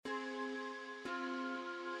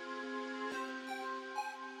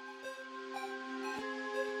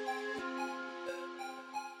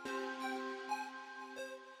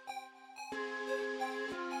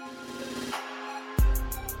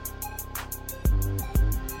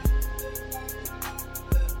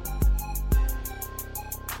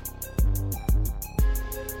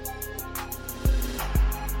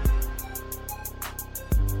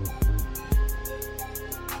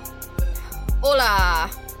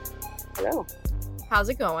Hello. How's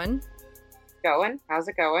it going? How's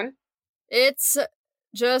it going? It's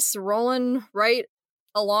just rolling right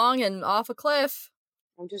along and off a cliff.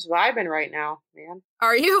 I'm just vibing right now, man.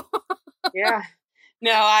 Are you? Yeah.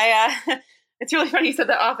 No, it's really funny you said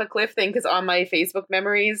that off a cliff thing, because on my Facebook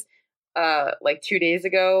memories, like 2 days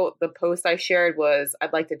ago, the post I shared was,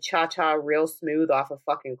 I'd like to cha-cha real smooth off a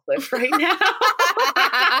fucking cliff right now.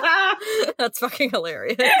 That's fucking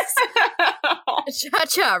hilarious.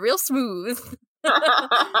 Cha-cha, real smooth.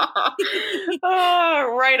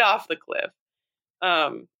 Oh, right off the cliff.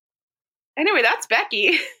 Anyway, that's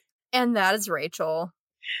Becky. And that is Rachel.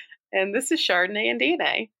 And this is Chardonnay and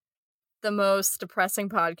DNA. The most depressing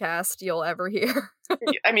podcast you'll ever hear.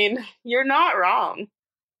 I mean, you're not wrong.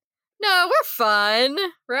 No, we're fun,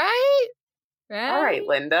 right? All right,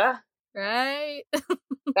 Linda. Right?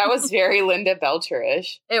 That was very Linda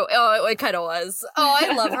Belcher-ish. It kind of was. Oh,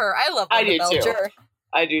 I love her. I love Linda Belcher. Too.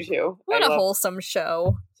 I do too. What a wholesome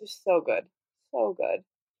show. Just so good. So good.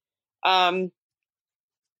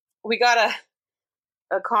 We got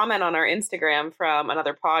a comment on our Instagram from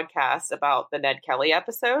another podcast about the Ned Kelly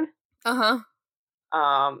episode. Uh-huh.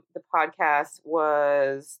 The podcast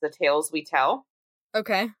was The Tales We Tell.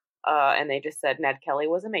 Okay. And they just said Ned Kelly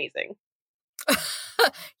was amazing.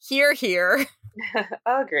 Here.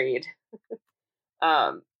 Agreed.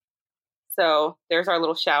 So there's our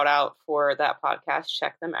little shout out for that podcast.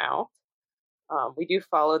 Check them out. We do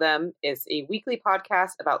follow them. It's a weekly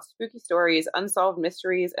podcast about spooky stories, unsolved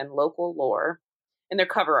mysteries, and local lore. And their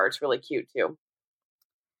cover art's really cute too.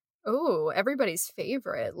 Oh, everybody's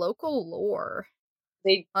favorite, local lore.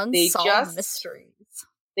 Unsolved mysteries.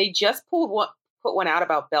 They just put one out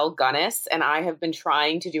about Belle Gunness, and I have been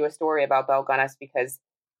trying to do a story about Belle Gunness because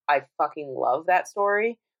I fucking love that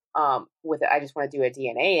story. With it, I just want to do a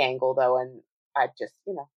DNA angle though, and I just,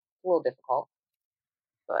 a little difficult.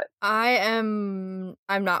 But I'm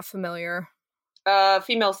not familiar.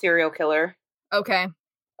 Female serial killer. Okay.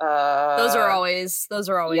 Those are always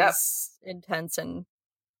yep. Intense and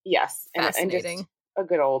yes, fascinating. And just a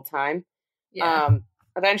good old time. Yeah.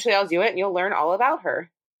 Eventually I'll do it and you'll learn all about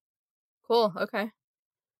her. Cool. Okay.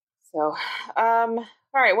 So, all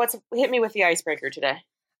right, hit me with the icebreaker today.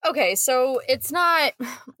 Okay, so it's not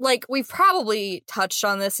like we've probably touched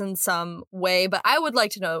on this in some way, but I would like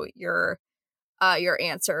to know your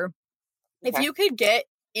answer. Okay. If you could get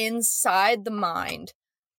inside the mind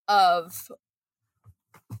of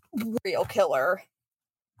serial killer.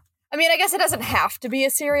 I mean, I guess it doesn't have to be a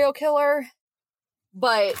serial killer,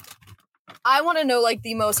 but I want to know like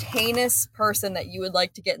the most heinous person that you would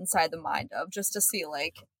like to get inside the mind of, just to see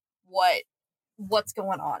like what's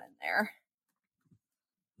going on in there.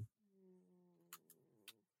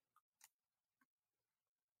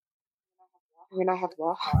 I mean, I have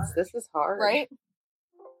lost. This is hard, right?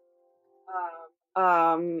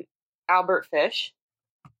 Albert Fish.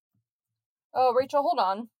 Oh, Rachel, hold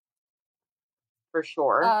on. For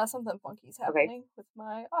sure. Something funky's happening with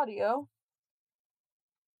my audio.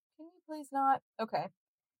 Can you please not? Okay.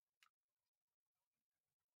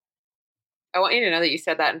 I want you to know that you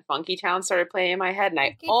said that and Funky Town started playing in my head, and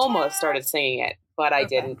I almost started singing it, but I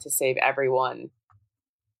didn't, to save everyone.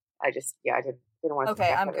 I just, I didn't want to.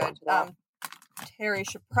 Okay, I'm good. Terry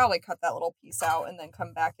should probably cut that little piece out and then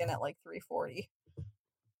come back in at like 3:40.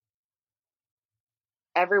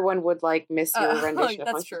 Everyone would miss your rendition of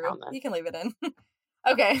that's Funky true. Town, then. You can leave it in.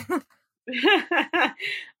 Okay.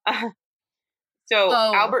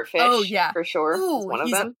 Albert Fish, for sure, Ooh, is one of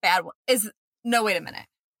he's them. A bad one. No, wait a minute.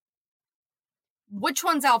 Which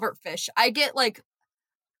one's Albert Fish? I get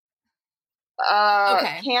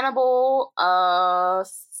cannibal,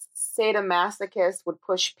 sadomasochist, would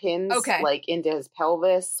push pins into his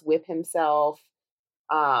pelvis, whip himself,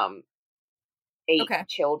 ate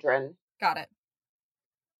children. Got it.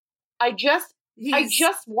 I just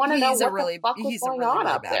want to know what the fuck was going on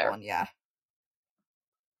up there. One, yeah.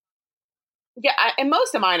 Yeah, and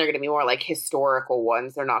most of mine are going to be more historical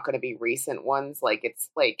ones. They're not going to be recent ones.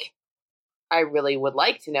 I really would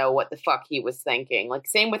like to know what the fuck he was thinking.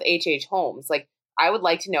 Same with H.H. Holmes. I would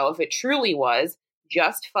like to know if it truly was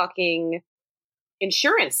just fucking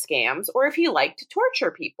insurance scams or if he liked to torture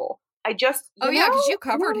people. because you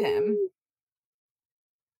covered him.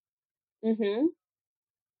 Mm-hmm.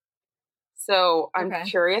 So I'm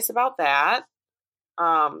curious about that.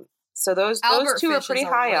 So those two are pretty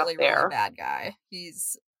high up there. Really bad guy.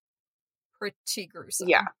 He's pretty gruesome.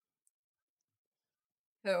 Yeah.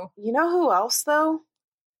 Who? You know who else though?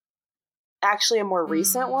 Actually, a more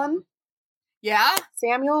recent one. Yeah?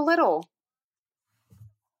 Samuel Little.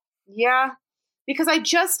 Yeah, because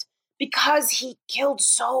because he killed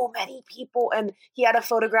so many people and he had a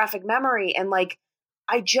photographic memory. And like,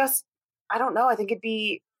 I don't know. I think it'd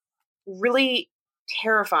be really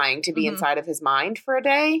terrifying to be inside of his mind for a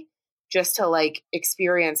day, just to like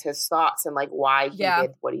experience his thoughts and like why he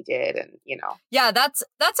did what he did. And, you know. Yeah, that's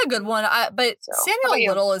a good one. But Samuel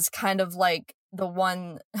Little is kind of like the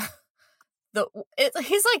one,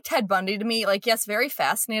 he's like Ted Bundy to me. Like, yes, very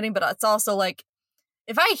fascinating, but it's also like,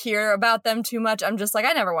 if I hear about them too much, I'm just like,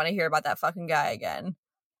 I never want to hear about that fucking guy again.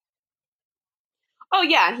 Oh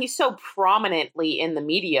yeah, and he's so prominently in the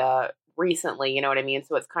media recently, you know what I mean?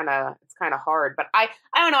 So it's kind of hard. But I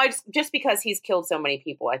don't know. I just because he's killed so many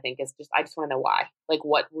people, I think I just want to know why. Like,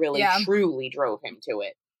 what really truly drove him to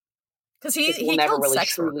it? Because he never killed really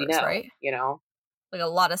sex truly workers, know, right? You know, like a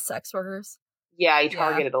lot of sex workers. Yeah, he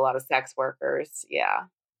targeted a lot of sex workers. Yeah.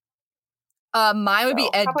 Mine would be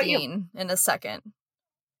Ed Gein in a second.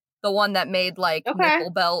 The one that made like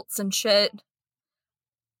nipple belts and shit.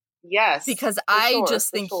 Yes. Because I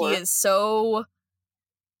just think he is so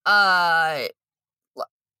like,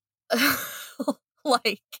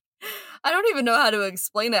 I don't even know how to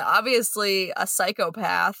explain it. Obviously a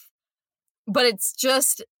psychopath, but it's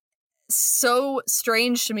just so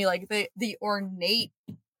strange to me, like the ornate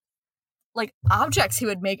like objects he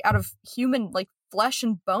would make out of human like flesh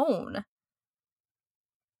and bone.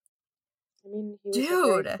 I mean, he was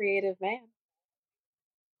a very creative man.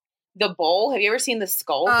 The bowl? Have you ever seen the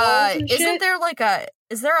skull bowls and shit? Isn't there like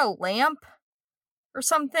is there a lamp or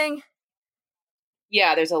something?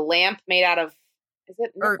 Yeah, there's a lamp made out of, is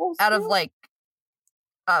it nipples? Or out of like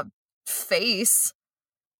a face.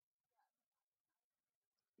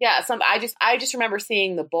 Yeah, I just remember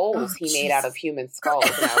seeing the bowls he made out of human skulls,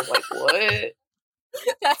 and I was like, what?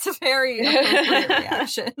 That's a very appropriate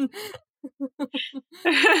reaction.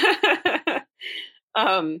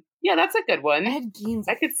 Yeah, that's a good one. Ed Gein's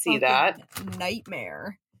I could see that.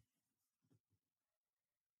 Nightmare.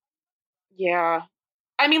 Yeah.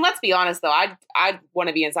 I mean, let's be honest though. I'd want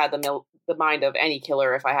to be inside the mind of any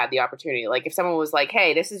killer if I had the opportunity. Like if someone was like,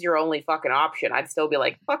 "Hey, this is your only fucking option," I'd still be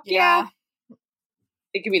like, "Fuck yeah."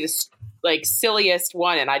 It could be the like silliest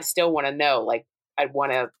one, and I'd still want to know. Like I'd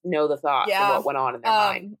want to know the thoughts and what went on in their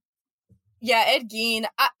mind. Yeah, Ed Gein.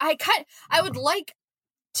 I would like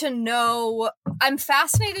to know. I'm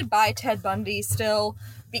fascinated by Ted Bundy still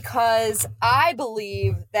because I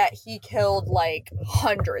believe that he killed like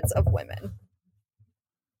hundreds of women,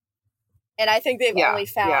 and I think they've only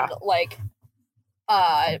found like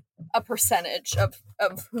a percentage of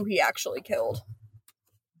who he actually killed.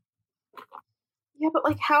 Yeah, but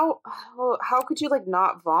like how could you like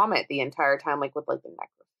not vomit the entire time, like with like the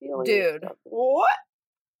necrophilia? Dude, what?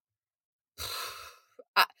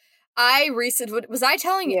 I recently was I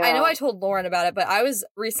telling you? I know I told Lauren about it, but I was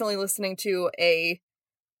recently listening to I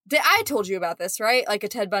told you about this, right? Like a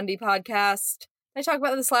Ted Bundy podcast. Did I talk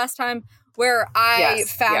about this last time? Where I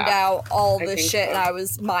found out all this shit and I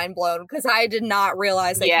was mind blown because I did not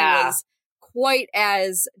realize that he was quite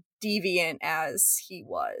as deviant as he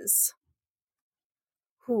was.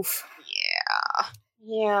 Oof.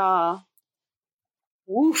 Yeah.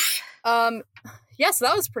 Oof. Yeah, so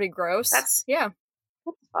that was pretty gross. That's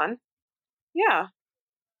fun. Yeah.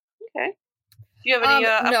 Okay. Do you have any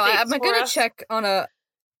no, I'm gonna us? check on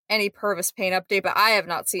any Purvis Pain update, but I have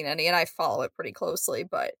not seen any, and I follow it pretty closely.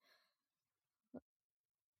 But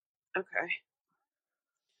okay.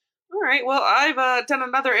 All right. Well, I've done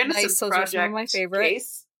another Innocence Project some of my favorite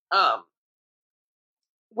case,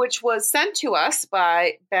 which was sent to us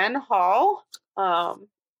by Ben Hall on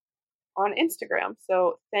Instagram.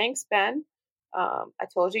 So thanks, Ben. I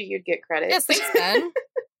told you you'd get credit. Yes, thanks, Ben.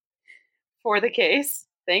 For the case.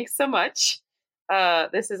 Thanks so much.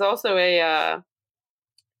 This is also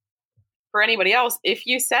for anybody else, if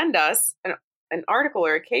you send us an article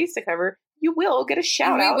or a case to cover, you will get a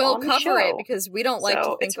shout out. We will cover it because we don't like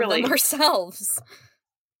to think of them ourselves.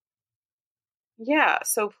 Yeah,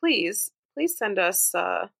 so please send us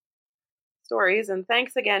stories, and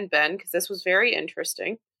thanks again, Ben, because this was very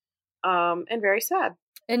interesting and very sad.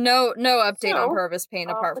 And no update on Purvis Pain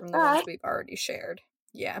apart from the ones we've already shared.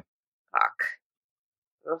 Yeah. Fuck.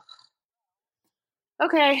 Ugh.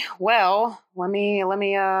 Okay, well, let me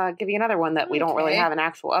give you another one that we don't really have an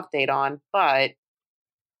actual update on, but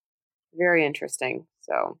very interesting.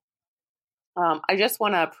 So, I just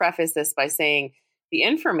want to preface this by saying the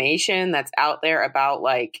information that's out there about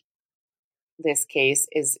like this case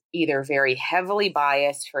is either very heavily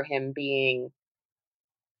biased for him being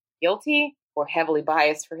guilty or heavily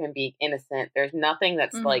biased for him being innocent. There's nothing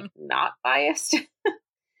that's like not biased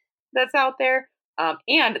that's out there.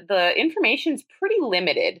 And the information's pretty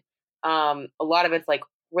limited. A lot of it's like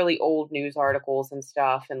really old news articles and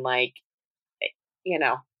stuff, and like, you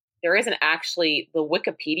know, there isn't actually, the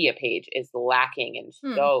Wikipedia page is lacking in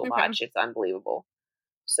so much. It's unbelievable.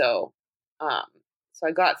 So, so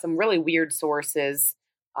I got some really weird sources,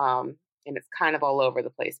 and it's kind of all over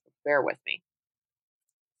the place, but bear with me.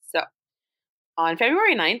 So, on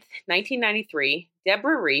February 9th, 1993,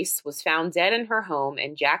 Deborah Reese was found dead in her home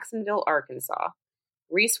in Jacksonville, Arkansas.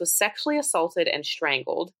 Reese was sexually assaulted and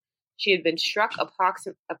strangled. She had been struck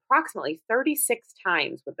approximately 36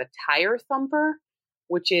 times with a tire thumper,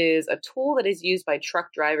 which is a tool that is used by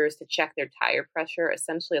truck drivers to check their tire pressure.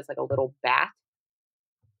 Essentially, it's like a little bat.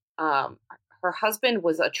 Her husband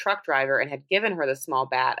was a truck driver and had given her the small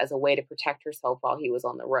bat as a way to protect herself while he was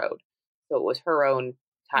on the road. So it was her own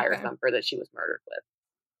tire thumper that she was murdered with.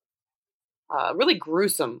 Really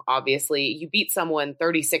gruesome, obviously. You beat someone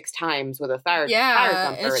 36 times with a tire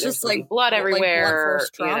thumper. It's just like blood everywhere. Like blood force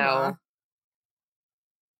trauma.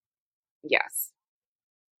 Yes.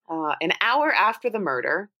 An hour after the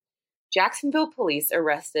murder, Jacksonville police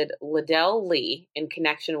arrested Liddell Lee in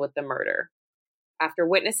connection with the murder, after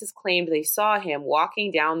witnesses claimed they saw him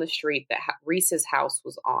walking down the street that Reese's house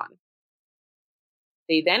was on.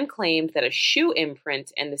 They then claimed that a shoe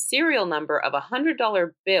imprint and the serial number of a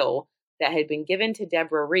 $100 bill that had been given to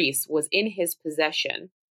Deborah Reese was in his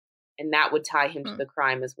possession, and that would tie him to the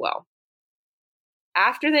crime as well.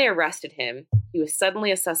 After they arrested him, he was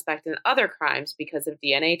suddenly a suspect in other crimes because of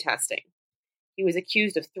DNA testing. He was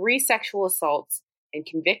accused of 3 sexual assaults and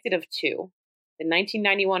convicted of 2. The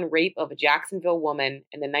 1991 rape of a Jacksonville woman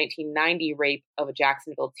and the 1990 rape of a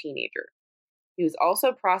Jacksonville teenager. He was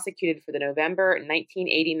also prosecuted for the November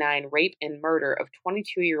 1989 rape and murder of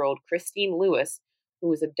 22-year-old Christine Lewis, who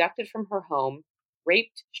was abducted from her home,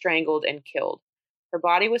 raped, strangled, and killed. Her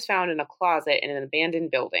body was found in a closet in an abandoned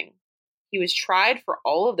building. He was tried for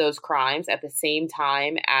all of those crimes at the same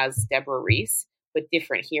time as Deborah Reese, but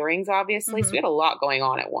different hearings, obviously. So we had a lot going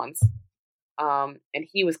on at once. And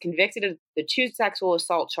he was convicted of the 2 sexual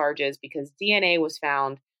assault charges because DNA was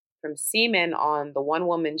found from semen on the one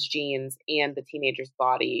woman's jeans and the teenager's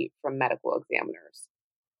body from medical examiners.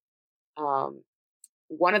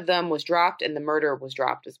 One of them was dropped and the murder was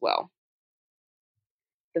dropped as well.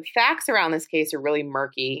 The facts around this case are really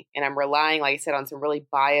murky, and I'm relying, like I said, on some really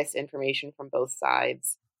biased information from both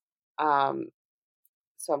sides. So I'm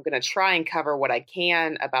going to try and cover what I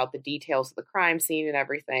can about the details of the crime scene and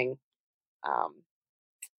everything.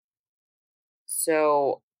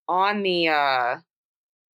 So on the,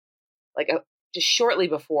 just shortly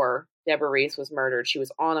before Deborah Reese was murdered, she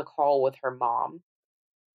was on a call with her mom.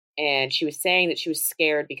 And she was saying that she was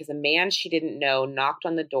scared because a man she didn't know knocked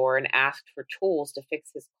on the door and asked for tools to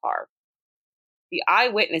fix his car. The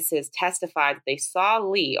eyewitnesses testified that they saw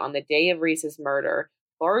Lee on the day of Reese's murder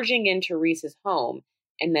barging into Reese's home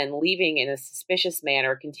and then leaving in a suspicious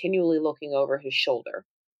manner, continually looking over his shoulder.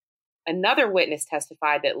 Another witness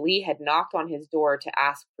testified that Lee had knocked on his door to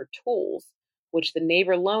ask for tools, which the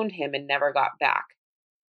neighbor loaned him and never got back.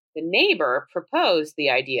 The neighbor proposed the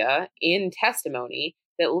idea in testimony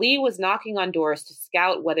that Lee was knocking on doors to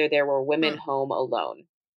scout whether there were women home alone.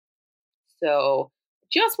 So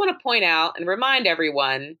just want to point out and remind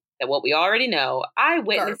everyone that what we already know,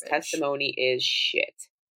 eyewitness testimony is shit.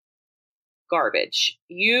 Garbage.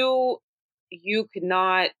 You could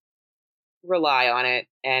not rely on it,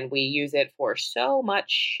 and we use it for so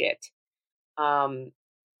much shit.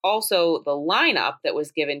 Also, the lineup that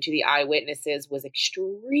was given to the eyewitnesses was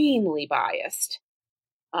extremely biased.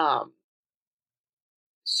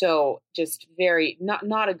 So just very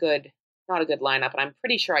not a good lineup, and I'm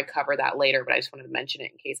pretty sure I cover that later, but I just wanted to mention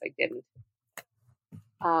it in case I didn't.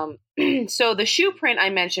 So the shoe print I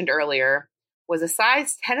mentioned earlier was a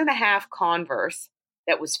size 10.5 Converse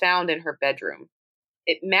that was found in her bedroom.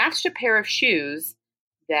 It matched a pair of shoes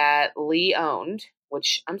that Lee owned,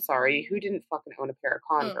 which, I'm sorry, who didn't fucking own a pair of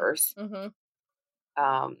Converse? And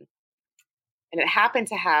it happened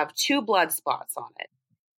to have 2 blood spots on it.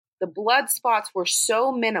 The blood spots were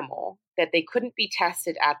so minimal that they couldn't be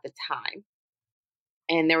tested at the time.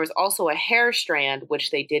 And there was also a hair strand,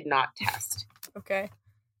 which they did not test. Okay.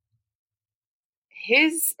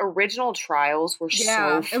 His original trials were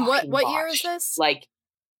so fucking And what botched. year is this? Like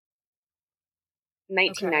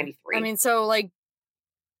 1993. Okay. I mean, so like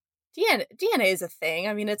DNA is a thing.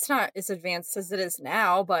 I mean, it's not as advanced as it is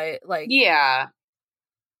now, but like, yeah.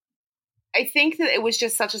 I think that it was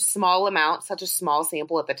just such a small amount, such a small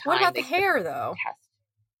sample at the time. What about the hair, though? Test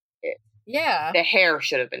it. Yeah. The hair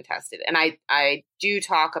should have been tested. And I do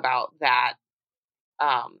talk about that.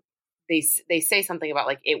 They say something about,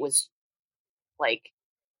 like, it was, like,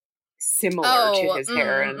 similar to his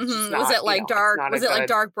hair, and it's just not, was it like dark? Was it like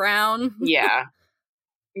dark brown? Yeah.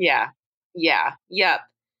 Yep.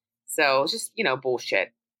 So just,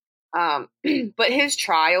 bullshit. But his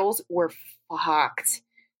trials were fucked.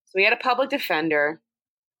 So he had a public defender.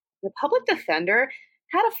 The public defender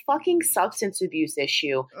had a fucking substance abuse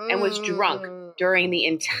issue and was drunk during the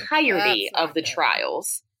entirety of the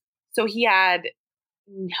trials. So he had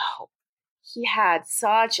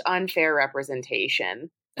such unfair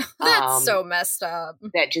representation. That's so messed up.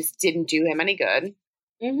 That just didn't do him any good.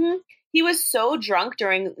 Mm-hmm. He was so drunk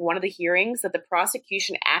during one of the hearings that the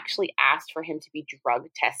prosecution actually asked for him to be drug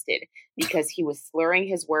tested because he was slurring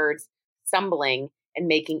his words, stumbling, and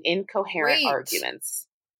making incoherent arguments.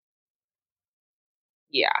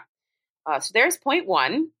 Yeah. So there's point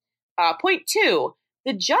one. Point two,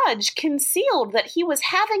 the judge concealed that he was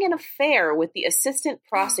having an affair with the assistant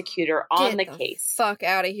prosecutor on the case. Fuck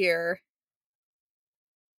out of here.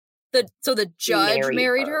 So the judge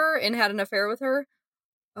married her and had an affair with her?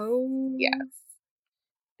 Oh. Yes.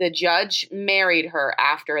 The judge married her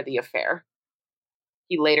after the affair.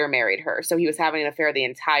 He later married her. So he was having an affair the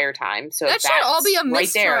entire time. So that should all be a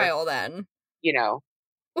mistrial then. Yes.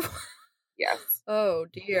 Oh,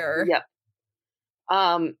 dear. Yep.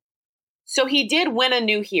 So he did win a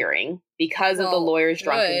new hearing because of the lawyer's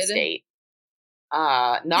drunken state.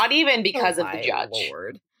 Not even because of the judge.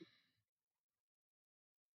 Lord.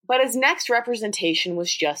 But his next representation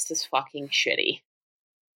was just as fucking shitty.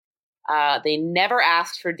 They never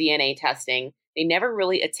asked for DNA testing. They never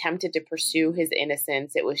really attempted to pursue his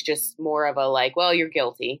innocence. It was just more of a like, well, you're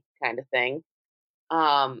guilty kind of thing.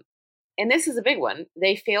 And this is a big one.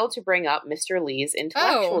 They failed to bring up Mr. Lee's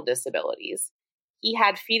intellectual disabilities. He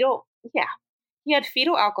had fetal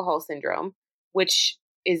alcohol syndrome, which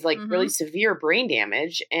is like really severe brain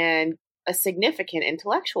damage and a significant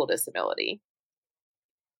intellectual disability.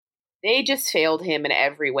 They just failed him in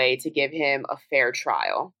every way to give him a fair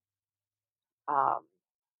trial.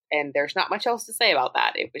 And there's not much else to say about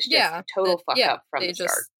that. It was just a total fuck up from the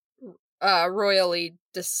start. Royally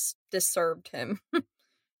disturbed him.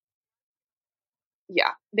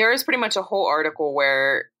 Yeah. There is pretty much a whole article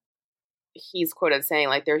where he's quoted saying,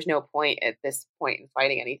 like, there's no point at this point in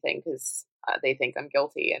fighting anything because they think I'm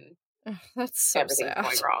guilty and that's so everything's sad.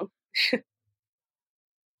 going wrong.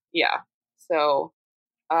 Yeah. So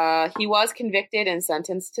he was convicted and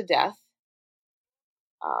sentenced to death.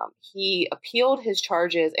 He appealed his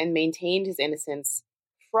charges and maintained his innocence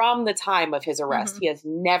from the time of his arrest. He has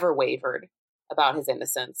never wavered about his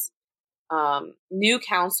innocence. New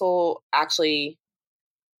counsel, actually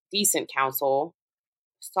decent counsel,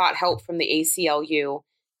 sought help from the ACLU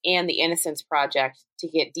and the Innocence Project to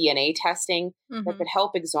get DNA testing that could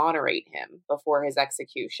help exonerate him before his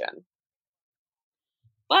execution.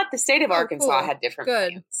 But the state of Arkansas had different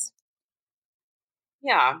plans.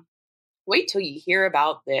 Yeah. Wait till you hear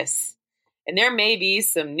about this. And there may be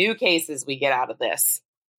some new cases we get out of this.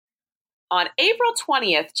 On April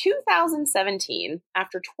 20th, 2017,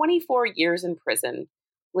 after 24 years in prison,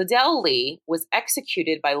 Liddell Lee was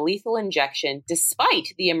executed by lethal injection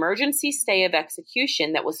despite the emergency stay of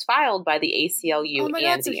execution that was filed by the ACLU and the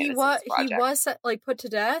Innocence Project. He was put to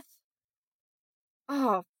death?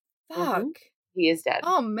 Oh, fuck. He is dead.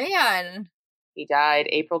 Oh, man. He died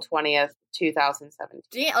April 20th, 2017.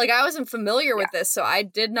 Damn, like, I wasn't familiar with this, so I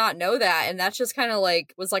did not know that, and that just kind of,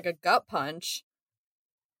 like, was like a gut punch.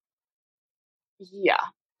 Yeah,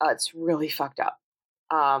 it's really fucked up.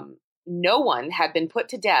 No one had been put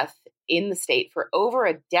to death in the state for over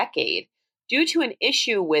a decade due to an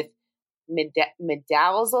issue with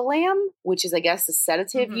midazolam, which is, I guess, a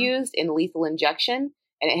sedative used in lethal injection,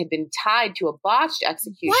 and it had been tied to a botched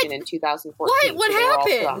execution in 2014. What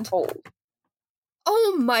happened? So on hold.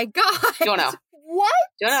 Oh my god! Don't know. What?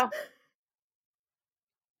 Don't know.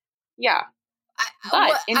 Yeah,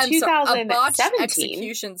 but in 2017, a botched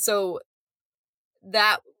execution. So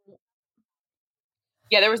that.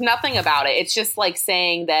 Yeah, there was nothing about it. It's just like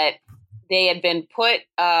saying that they had been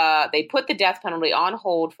they put the death penalty on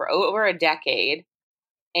hold for over a decade,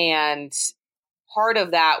 and part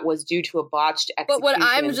of that was due to a botched execution. But what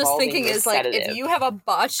I'm just thinking is, like, if you have a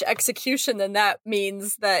botched execution, then that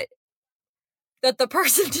means that the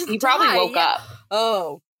person didn't He probably woke up.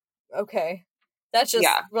 Oh, okay. That's just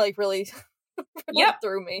really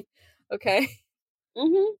threw me. Okay.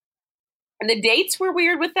 Mm-hmm. And the dates were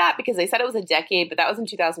weird with that because they said it was a decade, but that was in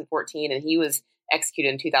 2014 and he was executed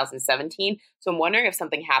in 2017. So I'm wondering if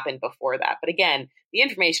something happened before that. But again, the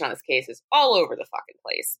information on this case is all over the fucking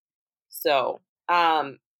place. So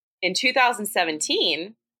in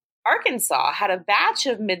 2017, Arkansas had a batch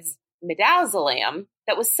of midazolam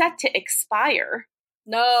that was set to expire.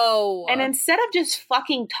 No. And instead of just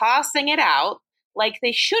fucking tossing it out like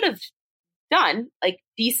they should have done, like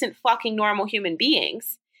decent fucking normal human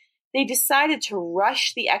beings, they decided to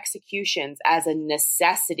rush the executions as a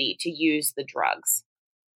necessity to use the drugs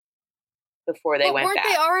before they went bad. Weren't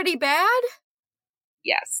they already bad?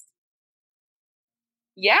 Yes.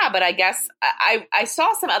 Yeah, but I guess I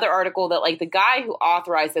saw some other article that like the guy who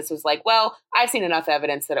authorized this was like, well, I've seen enough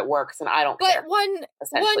evidence that it works and I don't care. But one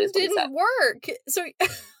didn't work. So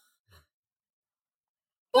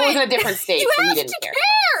well, it was in a different state, so he didn't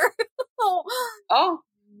care. Oh.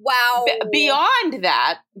 Wow. Beyond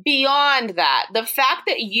that, the fact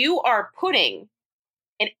that you are putting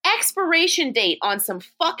an expiration date on some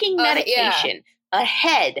fucking medication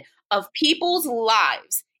ahead of people's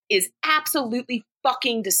lives is absolutely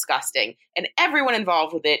fucking disgusting. And everyone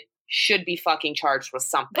involved with it should be fucking charged with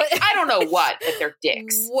something. I don't know what, but they're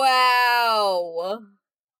dicks. Wow.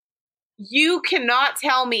 You cannot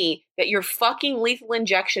tell me that your fucking lethal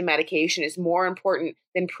injection medication is more important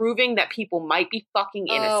than proving that people might be fucking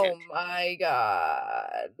innocent. Oh my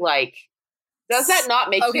God. Like, does that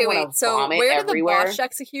not make you want to vomit where everywhere? Did the botched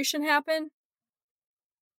execution happen?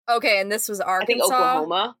 Okay, and this was Arkansas? I think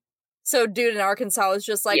Oklahoma. So dude in Arkansas was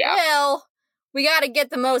just like, well, we got to get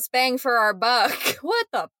the most bang for our buck. What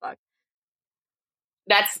the fuck?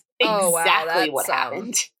 That's exactly what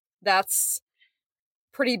happened. That's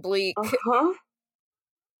pretty bleak.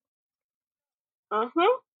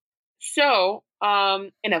 So,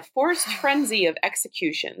 in a forced frenzy of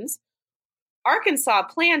executions, Arkansas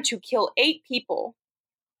planned to kill 8 people.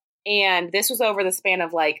 And this was over the span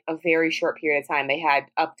of like a very short period of time. They had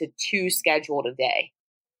up to 2 scheduled a day.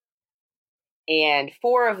 And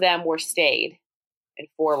 4 of them were stayed and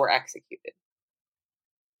 4 were executed.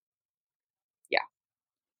 Yeah.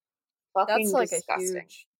 Fucking That's like disgusting. a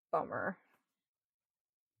huge bummer.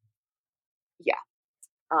 Yeah.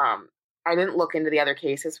 I didn't look into the other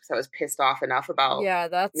cases because I was pissed off enough about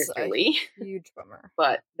that's Mr. Lee. Huge bummer.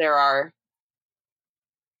 But there are,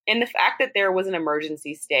 and the fact that there was an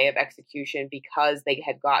emergency stay of execution because they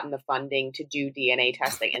had gotten the funding to do DNA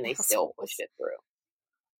testing and they still pushed it through.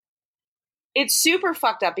 It's super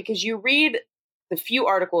fucked up because you read the few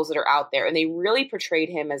articles that are out there and they really portrayed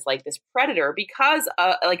him as like this predator because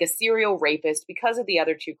like a serial rapist because of the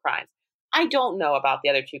other 2 crimes. I don't know about the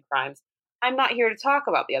other 2 crimes. I'm not here to talk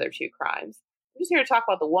about the other 2 crimes. I'm just here to talk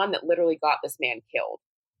about the one that literally got this man killed.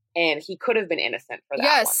 And he could have been innocent for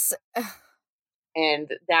that one.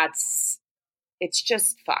 And it's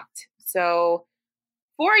just fucked. So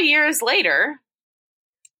 4 years later,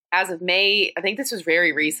 as of May, I think this was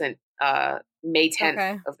very recent, May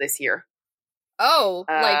 10th of this year. Oh,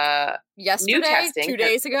 like yesterday? New testing. 2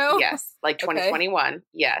 days ago? Yes, like 2021. Okay.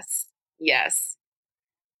 Yes.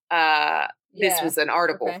 This was an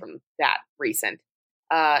article from that recent.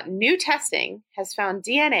 New testing has found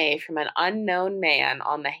DNA from an unknown man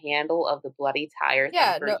on the handle of the bloody tire.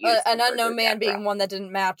 Yeah, an unknown man being one that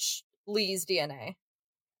didn't match Lee's DNA.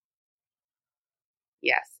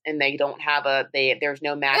 Yes, and they don't have there's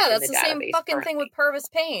no match in the database. Yeah, that's the same fucking thing with Purvis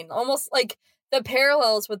Payne. Almost like the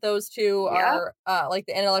parallels with those 2 are like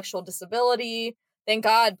the intellectual disability. Thank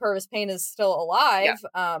God Purvis Payne is still alive.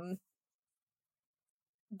 Yeah.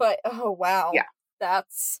 But, oh, wow. Yeah.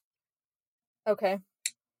 That's... Okay.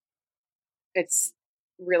 It's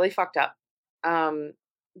really fucked up.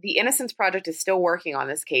 The Innocence Project is still working on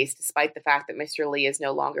this case, despite the fact that Mr. Lee is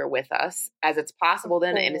no longer with us, as it's possible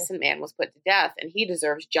that an innocent man was put to death, and he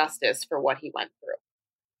deserves justice for what he went through.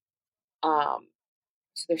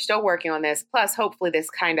 So they're still working on this. Plus, hopefully this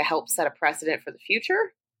kind of helps set a precedent for the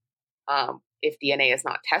future. If DNA is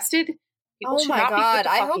not tested, oh my God,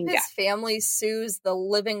 I hope his family sues the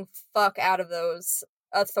living fuck out of those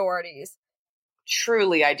authorities.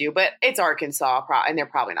 Truly, I do. But it's Arkansas, and they're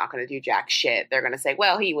probably not going to do jack shit. They're going to say,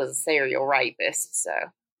 well, he was a serial rapist. So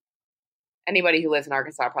anybody who lives in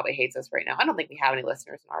Arkansas probably hates us right now. I don't think we have any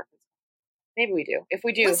listeners in Arkansas. Maybe we do. If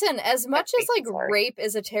we do. Listen, as much as like rape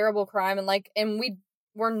is a terrible crime and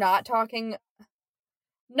we're not talking.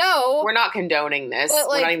 No. We're not condoning this. Like,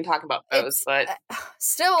 we're not even talking about those, but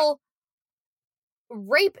still,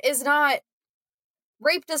 rape does not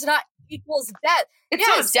equals death. It's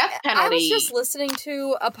not a death penalty. I was just listening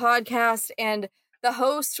to a podcast and the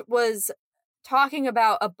host was talking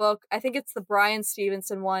about a book. I think it's the Bryan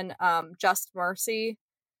Stevenson one, Just Mercy.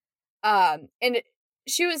 And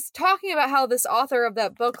she was talking about how this author of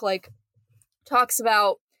that book like talks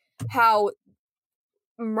about how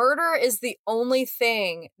murder is the only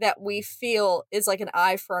thing that we feel is like an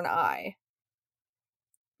eye for an eye.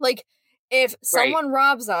 Like, if someone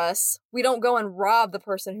robs us, we don't go and rob the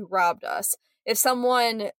person who robbed us.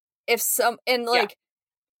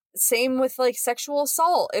 same with like sexual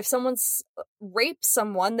assault. If someone's rapes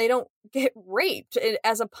someone, they don't get raped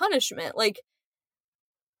as a punishment. Like,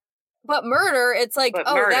 but murder, it's like, but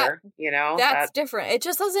oh, murder, that's different. It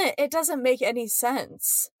just doesn't make any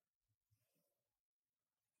sense.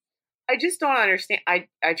 I just don't understand. I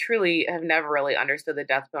truly have never really understood the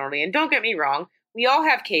death penalty. And don't get me wrong, we all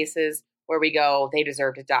have cases where we go, they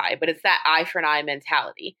deserve to die. But it's that eye for an eye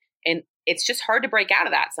mentality. And it's just hard to break out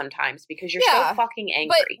of that sometimes because you're so fucking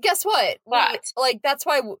angry. But guess what? That's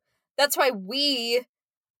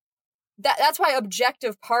why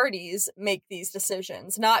objective parties make these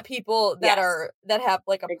decisions, not people that have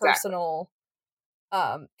like a personal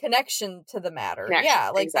connection to the matter.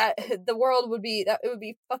 That the world would be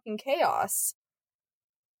fucking chaos.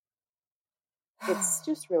 It's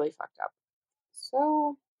just really fucked up.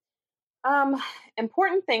 So,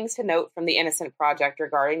 important things to note from the Innocent Project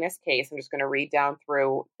regarding this case. I'm just going to read down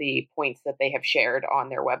through the points that they have shared on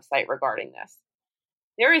their website regarding this.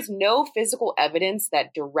 There is no physical evidence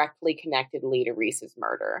that directly connected Lee to Reese's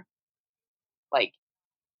murder. Like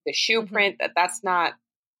the shoe print, that's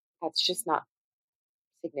just not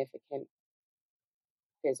significant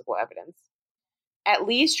physical evidence. At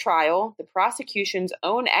Lee's trial, the prosecution's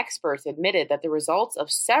own experts admitted that the results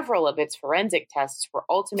of several of its forensic tests were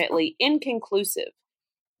ultimately inconclusive.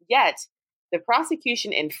 Yet, the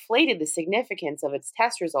prosecution inflated the significance of its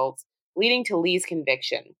test results, leading to Lee's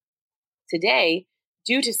conviction. Today,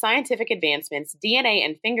 due to scientific advancements, DNA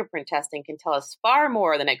and fingerprint testing can tell us far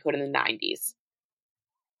more than it could in the 90s.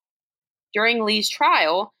 During Lee's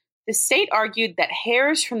trial, the state argued that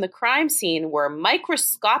hairs from the crime scene were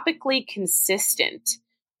microscopically consistent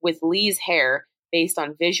with Lee's hair based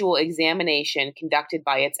on visual examination conducted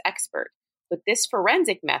by its expert. But this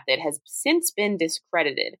forensic method has since been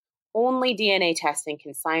discredited. Only DNA testing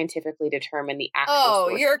can scientifically determine the actual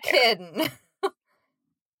source of hair. Kidding.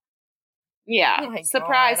 Yeah. Oh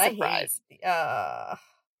surprise, God, surprise. I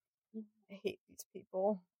hate these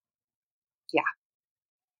people. Yeah.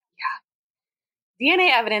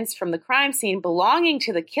 DNA evidence from the crime scene belonging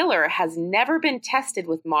to the killer has never been tested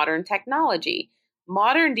with modern technology.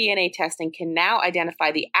 Modern DNA testing can now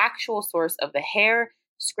identify the actual source of the hair,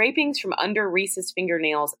 scrapings from under Reese's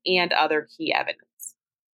fingernails, and other key evidence.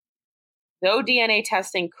 Though DNA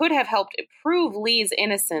testing could have helped prove Lee's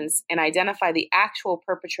innocence and identify the actual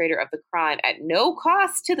perpetrator of the crime at no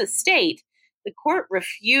cost to the state, the court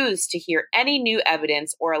refused to hear any new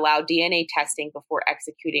evidence or allow DNA testing before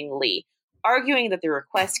executing Lee, arguing that the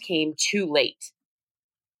request came too late.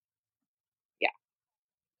 Yeah.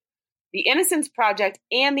 The Innocence Project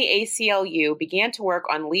and the ACLU began to work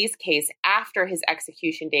on Lee's case after his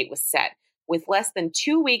execution date was set. With less than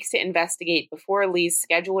 2 weeks to investigate before Lee's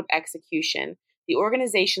scheduled execution, the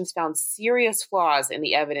organizations found serious flaws in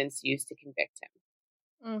the evidence used to convict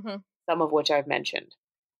him, some of which I've mentioned.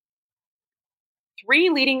 3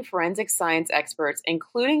 leading forensic science experts,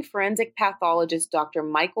 including forensic pathologist Dr.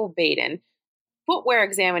 Michael Baden, footwear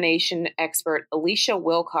examination expert Alicia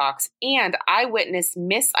Wilcox, and eyewitness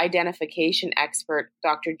misidentification expert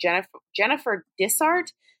Dr. Jennifer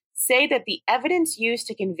Dissart, say that the evidence used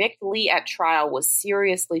to convict Lee at trial was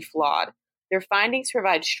seriously flawed. Their findings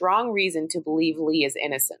provide strong reason to believe Lee is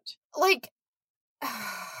innocent. Like,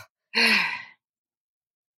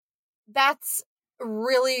 that's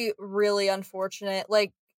really, really unfortunate.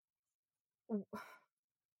 Like,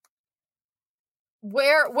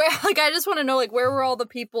 where like, I just want to know, like, where were all the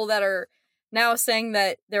people that are now saying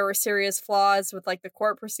that there were serious flaws with, like, the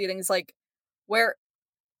court proceedings? Like, where?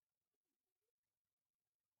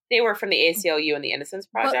 They were from the ACLU and the Innocence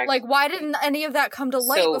Project. But, like, why didn't any of that come to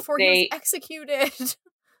light before he was executed?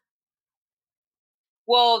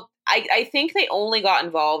 Well, I think they only got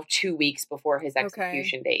involved 2 weeks before his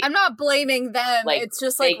execution date. I'm not blaming them. Like, it's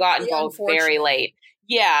just, like, they got involved very late.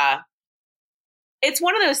 Yeah. It's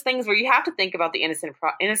one of those things where you have to think about the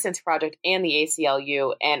Innocence Project and the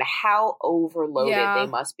ACLU and how overloaded they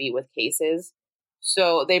must be with cases.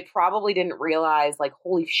 So they probably didn't realize, like,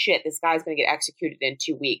 holy shit, this guy's going to get executed in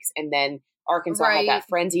 2 weeks. And then Arkansas had that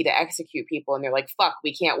frenzy to execute people, and they're like, fuck,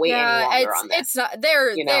 we can't wait any longer on this. It's not,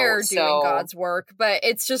 they're doing God's work, but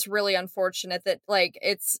it's just really unfortunate that, like,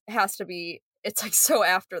 it's like so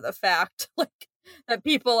after the fact, like, that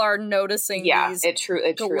people are noticing these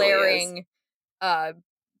glaring,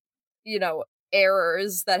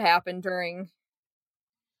 errors that happen during.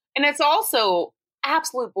 And it's also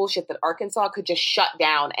absolute bullshit that Arkansas could just shut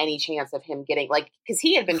down any chance of him getting, like, because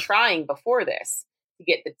he had been trying before this to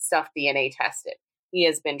get the stuff DNA tested. He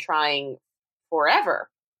has been trying forever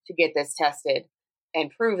to get this tested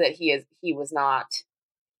and prove that he was not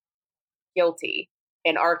guilty.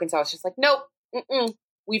 And Arkansas is just like, nope,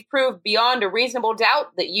 we've proved beyond a reasonable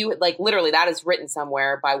doubt that you, like, literally that is written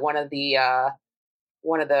somewhere by one of the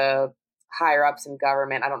higher ups in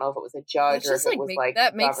government. I don't know if it was a judge or if it was like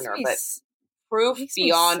governor, but proof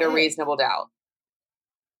beyond a reasonable doubt.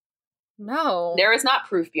 No. There is not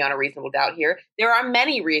proof beyond a reasonable doubt here. There are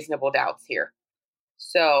many reasonable doubts here.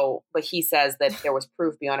 So, but he says that there was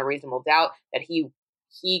proof beyond a reasonable doubt that he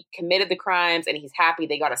committed the crimes and he's happy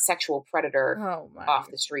they got a sexual predator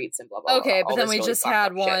off the streets and blah, blah, blah. Okay, but then we just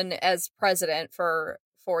had one as president for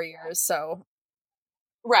 4 years, so.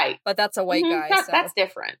 Right. But that's a white guy, so. That's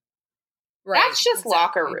different. Right. That's just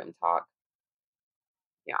locker room talk.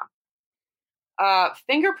 Yeah.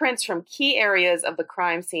 Fingerprints from key areas of the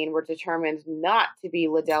crime scene were determined not to be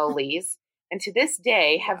Liddell Lee's, and to this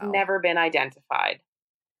day have never been identified.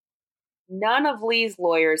 None of Lee's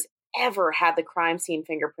lawyers ever had the crime scene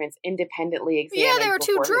fingerprints independently examined. Yeah, they were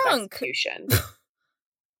too drunk. Execution.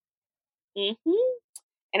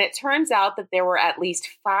 And it turns out that there were at least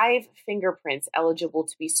 5 fingerprints eligible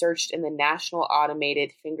to be searched in the National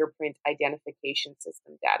Automated Fingerprint Identification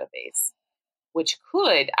System database, which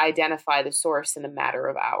could identify the source in a matter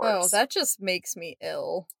of hours. Oh, that just makes me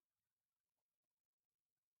ill.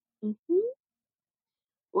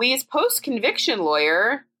 Lee's post-conviction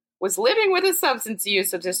lawyer was living with a substance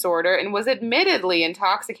use disorder and was admittedly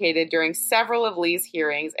intoxicated during several of Lee's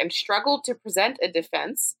hearings and struggled to present a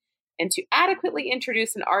defense and to adequately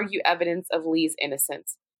introduce and argue evidence of Lee's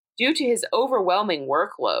innocence. Due to his overwhelming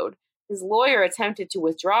workload, his lawyer attempted to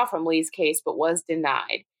withdraw from Lee's case but was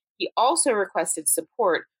denied. He also requested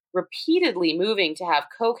support, repeatedly moving to have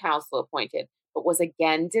co-counsel appointed, but was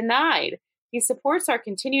again denied. He supports our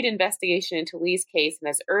continued investigation into Lee's case and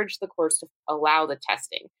has urged the courts to allow the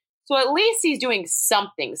testing. So at least he's doing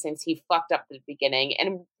something since he fucked up at the beginning.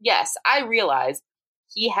 And yes, I realize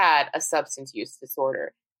he had a substance use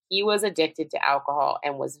disorder. He was addicted to alcohol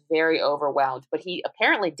and was very overwhelmed, but he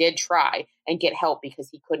apparently did try and get help because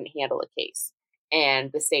he couldn't handle a case.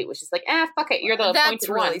 And the state was just like, fuck it, you're the appointed one. That's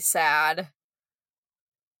really sad.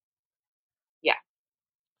 Yeah.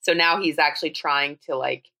 So now he's actually trying to,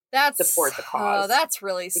 like, support the cause. That's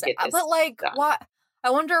really sad. But, like, why?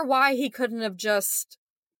 I wonder why he couldn't have just,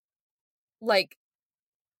 like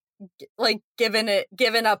given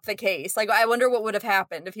up the case. Like, I wonder what would have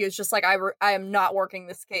happened if he was just like, I am not working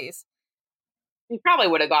this case. He probably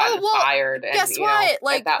would have gotten fired. And, guess what?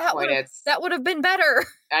 Like, at that point, that would have been better.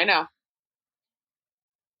 I know.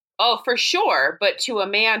 Oh, for sure. But to a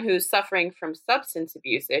man who's suffering from substance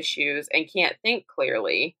abuse issues and can't think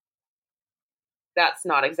clearly, that's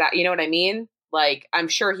not exactly, you know what I mean? Like, I'm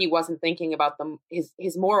sure he wasn't thinking about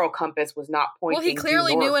his moral compass was not pointing. Well, he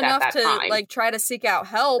clearly knew enough to time. Like try to seek out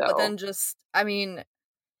help, but then just, I mean,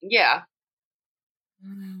 yeah,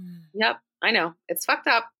 yep, I know it's fucked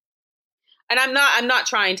up, and I'm not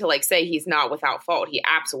trying to like say he's not without fault. He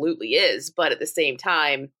absolutely is, but at the same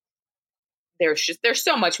time, there's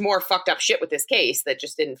so much more fucked up shit with this case that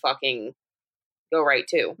just didn't fucking go right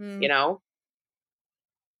too, you know.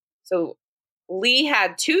 So Lee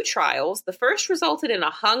had 2 trials. The first resulted in a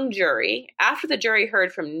hung jury after the jury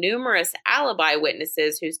heard from numerous alibi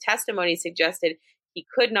witnesses whose testimony suggested he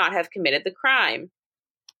could not have committed the crime.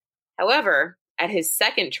 However, at his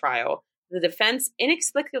second trial, the defense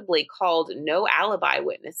inexplicably called no alibi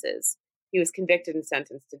witnesses. He was convicted and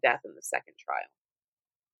sentenced to death in the second trial.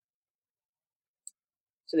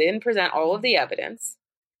 So they didn't present all of the evidence.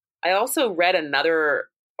 I also read another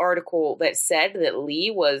article that said that Lee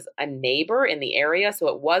was a neighbor in the area, so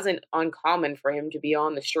it wasn't uncommon for him to be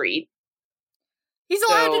on the street. He's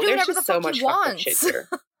allowed to do whatever the fuck he wants.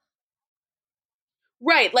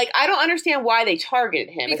 Right, like, I don't understand why they targeted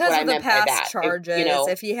him. Because of the past charges.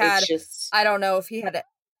 If he had, I don't know if he had it.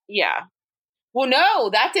 Yeah. Well, no,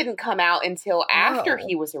 that didn't come out until after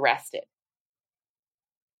he was arrested.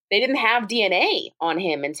 They didn't have DNA on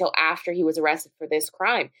him until after he was arrested for this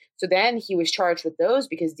crime. So then he was charged with those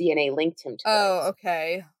because DNA linked him to those. Oh,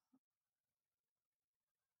 okay.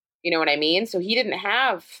 You know what I mean? So he didn't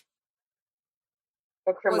have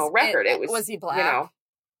a criminal record. Was he black? You know,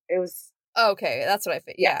 it was. Okay, that's what I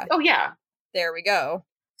think. Yeah. Oh, yeah. There we go.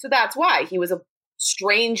 So that's why he was a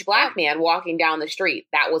strange black man walking down the street.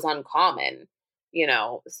 That was uncommon, you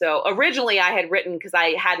know. So originally I had written, because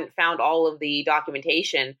I hadn't found all of the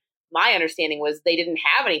documentation, my understanding was they didn't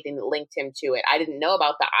have anything that linked him to it. I didn't know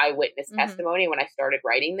about the eyewitness testimony when I started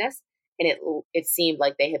writing this. And it seemed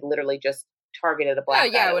like they had literally just targeted a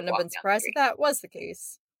black guy. Yeah, I wouldn't have been surprised if that was the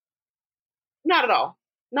case. Not at all.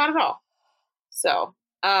 Not at all. So,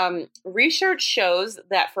 research shows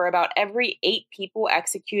that for about every 8 people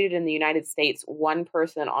executed in the United States, 1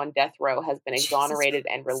 person on death row has been exonerated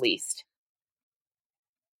and released.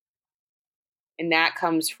 And that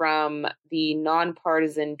comes from the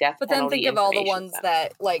Nonpartisan Death But then Penalty think of all the Information ones Center.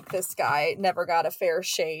 that, like, this guy never got a fair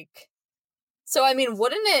shake. So, I mean,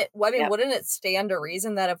 wouldn't it stand to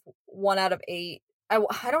reason that if 1 out of 8, I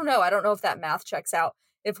don't know. I don't know if that math checks out.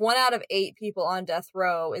 If 1 out of 8 people on death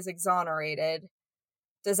row is exonerated,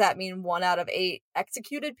 does that mean 1 out of 8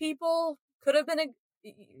 executed people could have been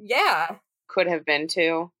yeah. Could have been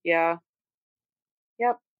too. Yeah.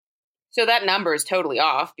 Yep. So that number is totally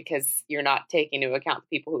off because you're not taking into account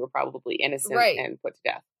the people who were probably innocent and put to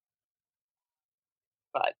death.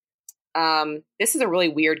 But this is a really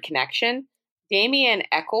weird connection. Damian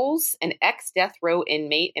Eccles, an ex-death row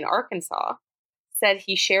inmate in Arkansas, said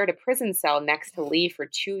he shared a prison cell next to Lee for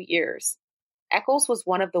 2 years. Eccles was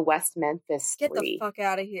one of the West Memphis Get 3. the fuck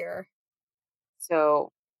out of here.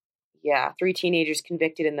 So, yeah, 3 teenagers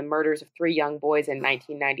convicted in the murders of 3 young boys in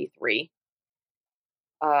 1993.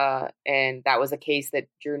 And that was a case that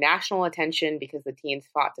drew national attention because the teens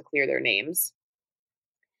fought to clear their names.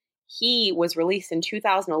 He was released in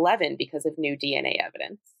 2011 because of new DNA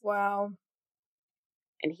evidence. Wow.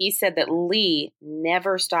 And he said that Lee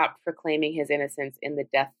never stopped proclaiming his innocence in the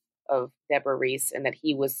death of Deborah Reese and that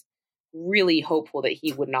he was really hopeful that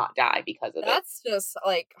he would not die because of That's just,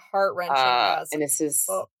 like, heart-wrenching. And this is...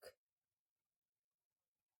 Book.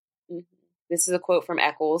 This is a quote from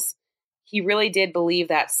Eccles. He really did believe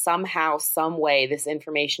that somehow, some way, this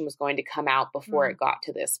information was going to come out before it got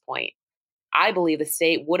to this point. I believe the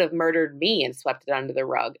state would have murdered me and swept it under the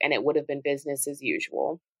rug, and it would have been business as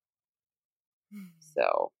usual.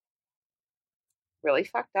 So, really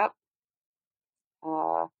fucked up.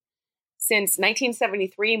 Since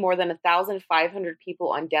 1973, more than 1,500 people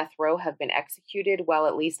on death row have been executed, while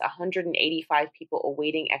at least 185 people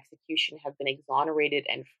awaiting execution have been exonerated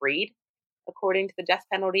and freed, according to the Death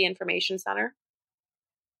Penalty Information Center.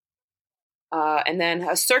 And then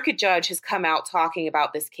a circuit judge has come out talking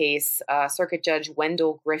about this case. Circuit Judge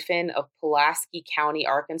Wendell Griffin of Pulaski County,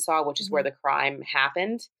 Arkansas, which is where the crime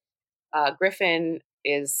happened. Griffin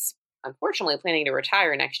is unfortunately planning to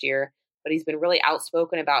retire next year, but he's been really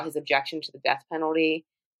outspoken about his objection to the death penalty.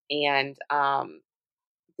 And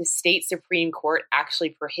the state Supreme Court actually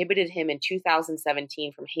prohibited him in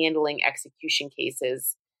 2017 from handling execution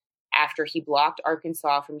cases after he blocked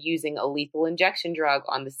Arkansas from using a lethal injection drug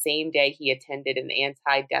on the same day he attended an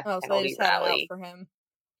anti-death penalty so they just rally. had it out for him.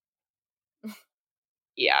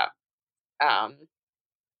 Yeah.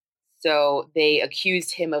 So they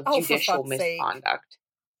accused him of judicial misconduct.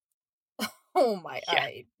 Oh my, yeah.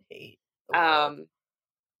 I hate the world.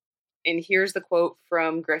 And here's the quote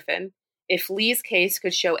from Griffin. If Lee's case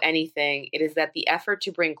could show anything, it is that the effort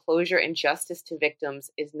to bring closure and justice to victims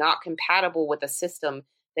is not compatible with a system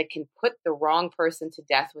that can put the wrong person to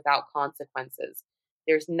death without consequences.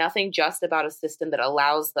 There's nothing just about a system that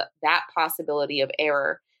allows that possibility of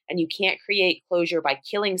error, and you can't create closure by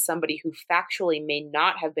killing somebody who factually may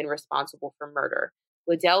not have been responsible for murder.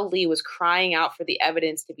 Liddell Lee was crying out for the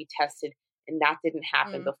evidence to be tested, and that didn't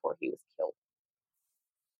happen before he was killed.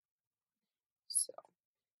 So,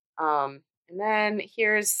 and then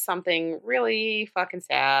here's something really fucking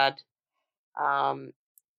sad.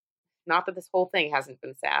 Not that this whole thing hasn't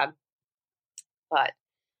been sad, but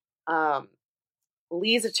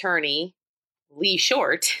Lee's attorney, Lee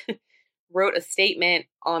Short, wrote a statement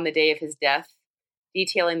on the day of his death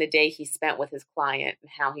detailing the day he spent with his client and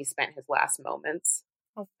how he spent his last moments.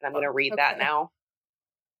 And I'm going to read that now.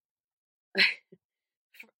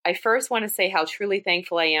 I first want to say how truly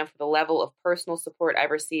thankful I am for the level of personal support I've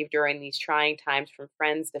received during these trying times from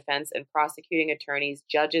friends, defense, and prosecuting attorneys,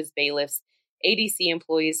 judges, bailiffs, ADC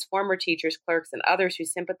employees, former teachers, clerks, and others who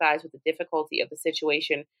sympathize with the difficulty of the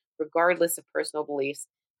situation, regardless of personal beliefs.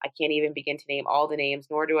 I can't even begin to name all the names,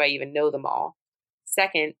 nor do I even know them all.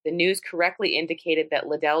 Second, the news correctly indicated that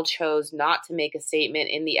Liddell chose not to make a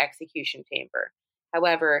statement in the execution chamber.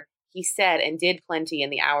 However, he said and did plenty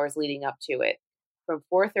in the hours leading up to it. From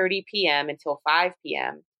 4:30 p.m. until 5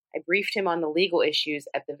 p.m., I briefed him on the legal issues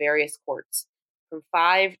at the various courts. From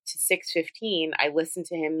 5 to 6:15, I listened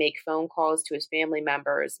to him make phone calls to his family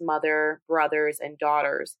members, mother, brothers, and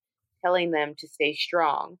daughters, telling them to stay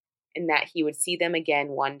strong and that he would see them again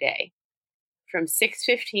one day. From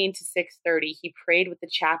 6:15 to 6:30, he prayed with the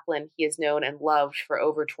chaplain he has known and loved for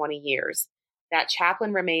over 20 years. That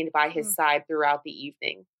chaplain remained by his side throughout the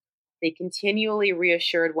evening. They continually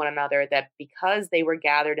reassured one another that because they were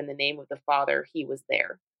gathered in the name of the Father, he was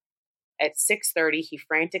there. At 6:30, he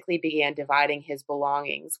frantically began dividing his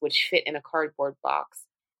belongings, which fit in a cardboard box.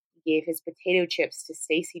 He gave his potato chips to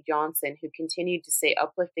Stacy Johnson, who continued to say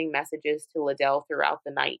uplifting messages to Liddell throughout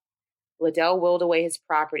the night. Liddell willed away his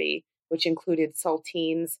property, which included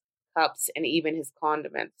saltines, cups, and even his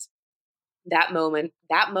condiments. That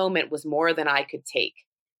moment was more than I could take.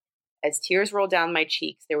 As tears rolled down my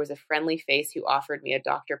cheeks, there was a friendly face who offered me a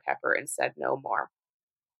Dr. Pepper and said no more.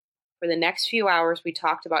 For the next few hours, we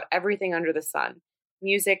talked about everything under the sun.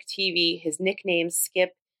 Music, TV, his nicknames,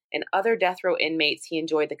 Skip, and other death row inmates he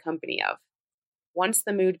enjoyed the company of. Once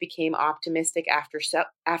the mood became optimistic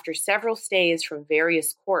after several stays from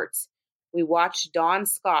various courts, we watched Don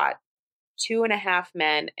Scott, 2.5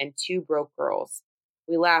 Men and 2 Broke Girls.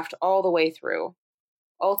 We laughed all the way through.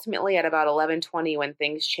 Ultimately, at about 11:20, when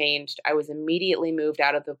things changed, I was immediately moved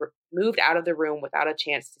out of the room without a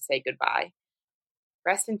chance to say goodbye.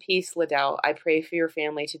 Rest in peace, Liddell. I pray for your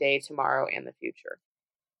family today, tomorrow, and the future.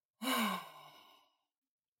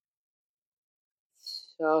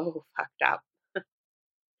 So fucked up.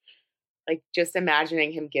 Like, just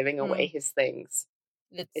imagining him giving away his things.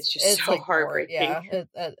 It's just so like heartbreaking. Yeah,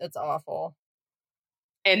 it's awful.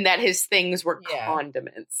 And that his things were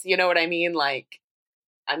condiments. You know what I mean? Like,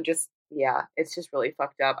 it's just really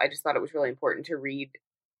fucked up. I just thought it was really important to read,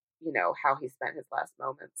 how he spent his last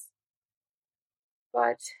moments.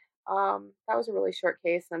 But that was a really short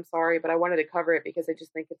case, and I'm sorry, but I wanted to cover it because I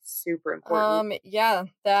just think it's super important. Yeah,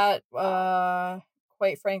 that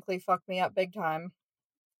quite frankly fucked me up big time.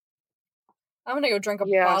 I'm gonna go drink a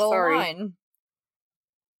bottle of wine.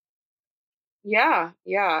 Yeah.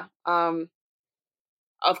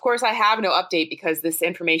 Of course, I have no update because this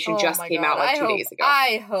information just came out like 2 days ago.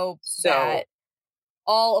 I hope that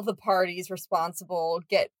all of the parties responsible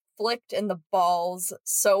get flicked in the balls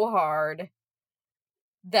so hard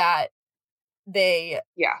that they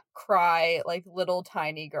cry like little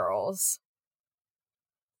tiny girls.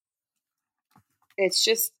 It's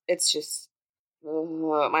just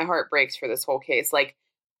my heart breaks for this whole case. Like,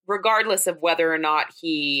 regardless of whether or not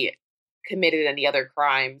he committed any other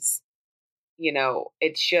crimes, he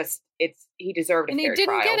deserved a fair trial. And he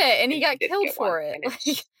didn't get it, and he got killed for it.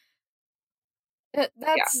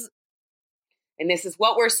 And this is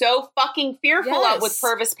what we're so fucking fearful of with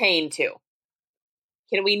Purvis Payne, too.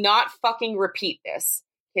 Can we not fucking repeat this?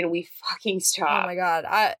 Can we fucking stop? Oh my God.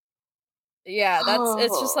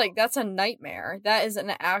 It's just like, that's a nightmare. That is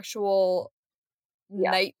an actual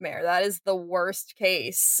nightmare. That is the worst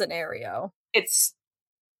case scenario.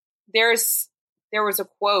 There was a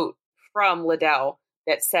quote from Liddell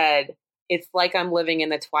that said, "It's like I'm living in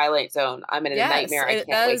the Twilight Zone. I'm in a nightmare I can't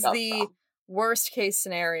wake up from." That is the worst case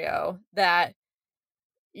scenario, that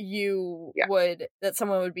that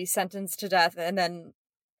someone would be sentenced to death, and then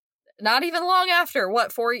not even long after,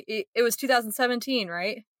 it was 2017,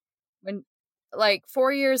 right? When, like,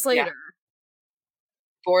 4 years later. Yeah.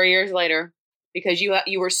 4 years later. Because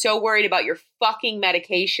you were so worried about your fucking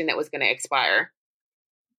medication that was going to expire,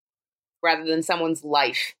 rather than someone's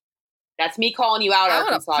life. That's me calling you out,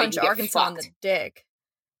 Arkansas. Punch Arkansas in the dick.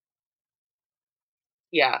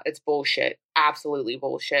 Yeah, it's bullshit. Absolutely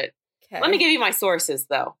bullshit. Okay. Let me give you my sources,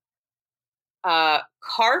 though.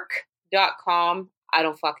 Cark.com. I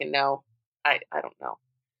don't fucking know. I don't know.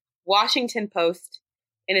 Washington Post,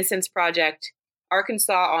 Innocence Project,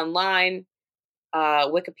 Arkansas Online,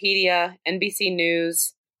 Wikipedia, NBC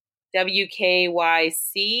News,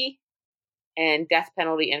 WKYC, and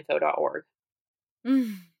deathpenaltyinfo.org.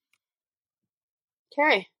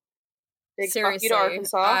 Okay. Big Seriously, fuck you to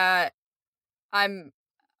Arkansas. I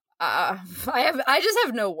just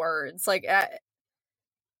have no words. Like,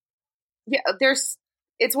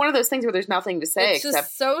 it's one of those things where there's nothing to say except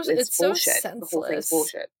it's bullshit. So senseless. The whole thing's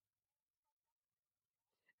bullshit.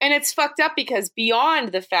 And it's fucked up because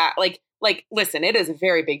beyond the fact, like, listen, it is a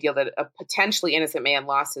very big deal that a potentially innocent man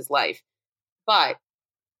lost his life. But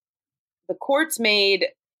the courts made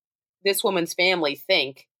this woman's family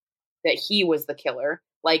think that he was the killer.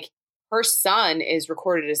 Like, her son is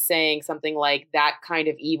recorded as saying something like, that kind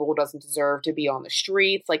of evil doesn't deserve to be on the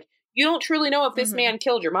streets. Like, you don't truly know if this man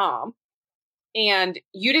killed your mom. And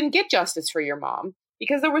you didn't get justice for your mom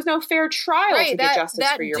because there was no fair trial to get justice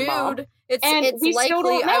for your mom. It's we likely, still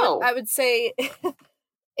don't know. I would say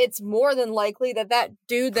it's more than likely that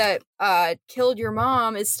dude that killed your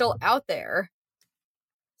mom is still out there.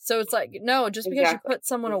 So it's like, no, just because you put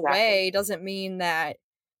someone away doesn't mean that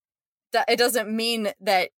it doesn't mean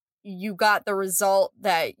that you got the result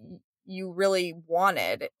that you really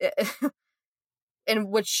wanted. And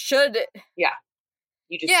which should... Yeah.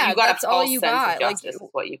 You got that's a false all you sense got. of justice is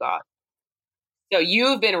what you got. So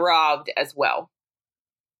you've been robbed as well,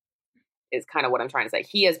 is kind of what I'm trying to say.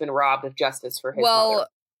 He has been robbed of justice for his mother.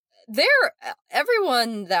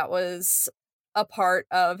 Everyone that was a part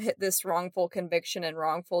of this wrongful conviction and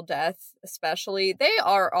wrongful death, especially, they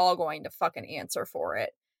are all going to fucking answer for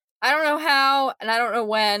it. I don't know how, and I don't know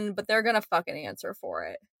when, but they're gonna fucking answer for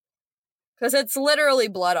it. Because it's literally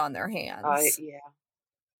blood on their hands. Yeah.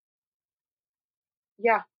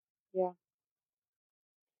 Yeah.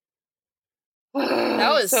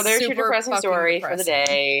 That was so there's your depressing story for the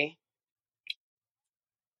day.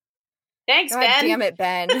 Thanks, God Ben. Damn it,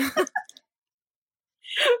 Ben.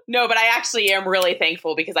 No, but I actually am really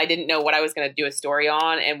thankful because I didn't know what I was going to do a story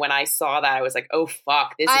on, and when I saw that, I was like, "Oh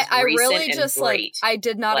fuck, this is recent really and just great." I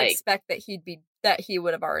did not expect that he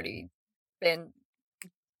would have already been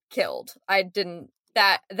killed. I didn't.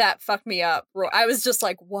 That fucked me up. I was just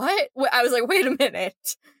like, "What?" I was like, "Wait a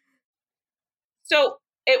minute." So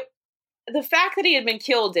the fact that he had been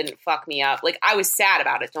killed didn't fuck me up. Like, I was sad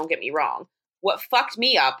about it. Don't get me wrong. What fucked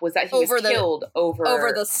me up was that he was killed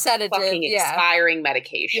over the sedative, fucking expiring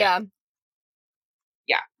medication.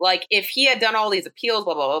 Yeah. Like, if he had done all these appeals,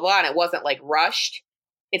 blah, blah, blah, blah, and it wasn't, like, rushed,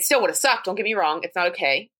 it still would have sucked. Don't get me wrong. It's not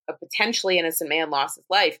okay. A potentially innocent man lost his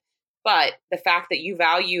life. But the fact that you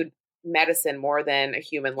valued medicine more than a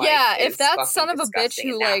human life. Yeah, if that son of a bitch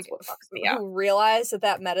who realized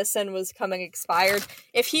that medicine was coming expired,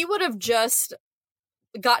 if he would have just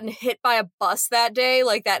gotten hit by a bus that day,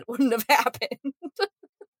 like, that wouldn't have happened.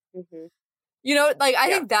 Mm-hmm. You know, like, I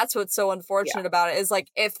think that's what's so unfortunate about it, is, like,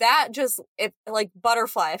 if like,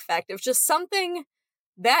 butterfly effect, if just something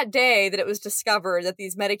that day that it was discovered that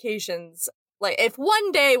these medications, like, if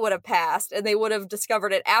one day would have passed and they would have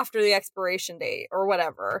discovered it after the expiration date or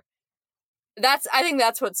whatever, I think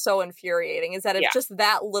that's what's so infuriating, is that if just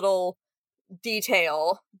that little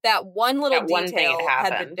detail, that one little detail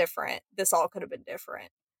had been different, this all could have been different.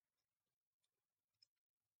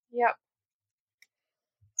 Yep.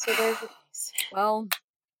 So there's the case. Well,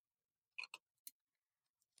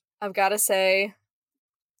 I've got to say,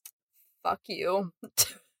 fuck you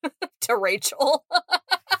to Rachel.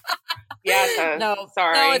 Yeah. No,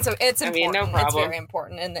 sorry. No, it's important. I mean, no problem. It's very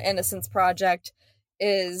important. And the Innocence Project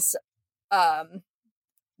is, that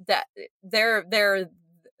they're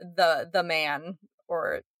the man,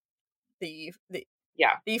 or the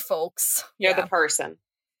folks. You're the person.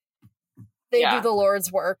 They do the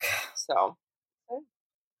Lord's work. So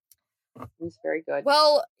it's very good.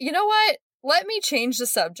 Well, you know what? Let me change the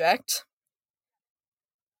subject.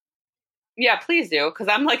 Yeah, please do, because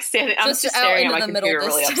I'm like standing. I'm just staring at my computer,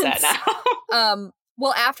 really upset now.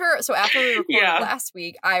 Well, after we recorded last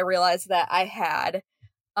week, I realized that I had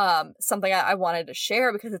something I wanted to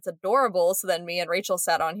share because it's adorable. So then me and Rachel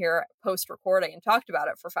sat on here post recording and talked about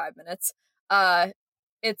it for 5 minutes.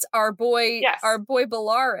 It's our boy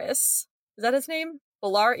Bellaris. Is that his name?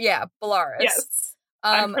 Bellaris? Yes.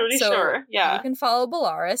 I'm pretty sure. Yeah. You can follow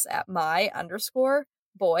Bellaris at my_boy_Bellaris,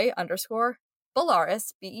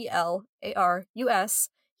 BELARUS.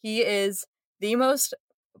 He is the most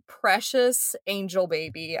precious angel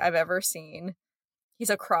baby I've ever seen. He's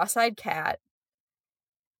a cross-eyed cat.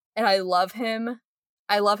 And I love him.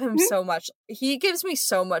 I love him so much. He gives me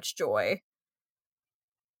so much joy.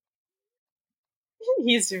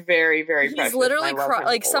 He's very, very precious. He's literally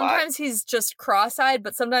sometimes he's just cross-eyed,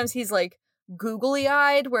 but sometimes he's like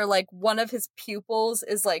googly-eyed, where like one of his pupils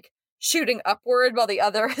is like shooting upward while the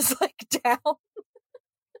other is like down.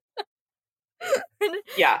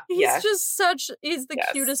 He's just he's the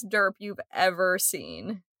cutest derp you've ever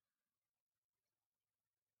seen.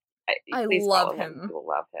 I love him. You'll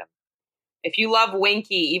love him. If you love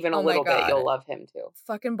Winky even a little bit, you'll love him too.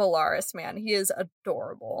 Fucking Bellaris, man. He is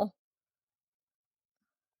adorable.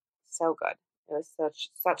 So good. It was such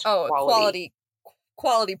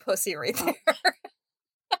quality pussy right there.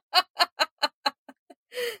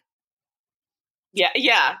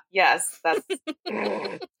 Yes. That's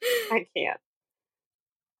I can't.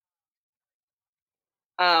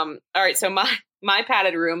 All right, so my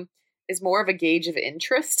padded room is more of a gauge of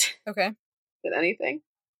interest. Okay. Than anything.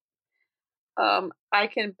 I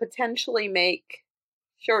can potentially make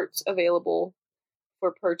shirts available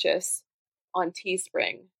for purchase on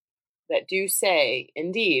Teespring that do say,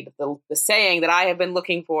 indeed, the saying that I have been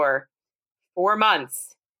looking for 4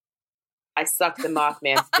 months. I sucked the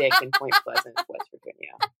Mothman's dick in Point Pleasant, West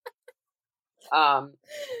Virginia.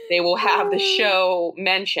 They will have the show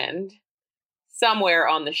mentioned somewhere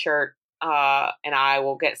on the shirt, and I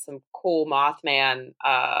will get some cool Mothman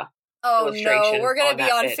illustration. No, we're going to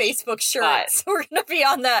be on Facebook shirts. We're going to be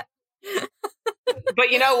on that. But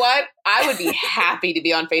you know what? I would be happy to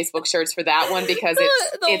be on Facebook shirts for that one because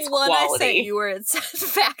it's one quality. I sent you where it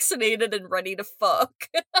says vaccinated and ready to fuck.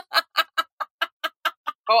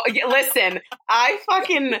 Oh, listen,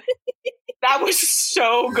 that was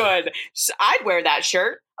so good. I'd wear that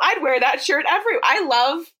shirt. I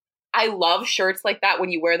I love shirts like that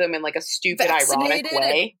when you wear them in like a stupid, ironic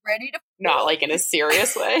way. Ready to not like in a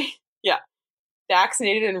serious way. Yeah.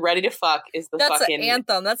 Vaccinated and ready to fuck is the fucking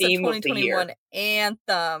anthem. That's theme a 2021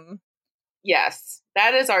 anthem. Yes.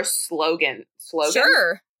 That is our slogan. Slogan?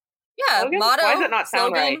 Sure. Yeah, slogan? motto. Why does it not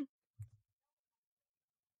sound right?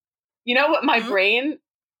 You know what my brain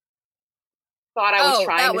thought I was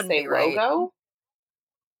trying to say logo? Right.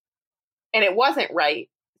 And it wasn't right.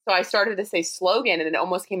 So I started to say slogan and it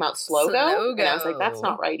almost came out slogo. And I was like, that's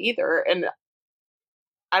not right either. And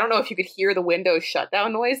I don't know if you could hear the Windows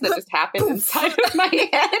shutdown noise that just happened inside of my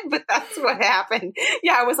head, but that's what happened.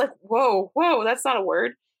 Yeah, I was like, whoa, that's not a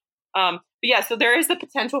word. But yeah, so there is the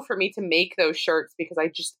potential for me to make those shirts because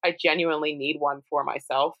I genuinely need one for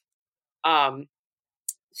myself.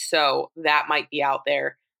 So that might be out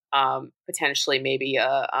there. Potentially maybe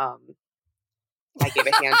I give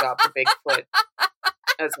a hand job to Bigfoot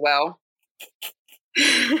as well.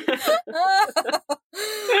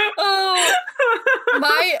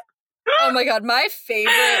 Oh my god, my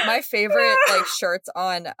favorite like shirts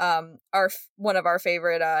on one of our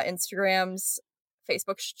favorite Instagrams,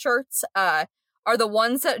 Facebook shirts are the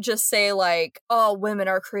ones that just say like, all women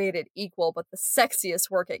are created equal, but the sexiest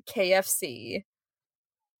work at KFC.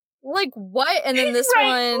 Like what? And then this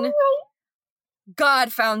one,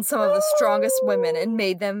 God found some of the strongest women and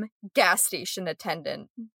made them gas station attendant.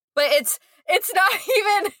 But it's not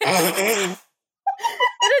even and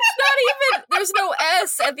it's not even, there's no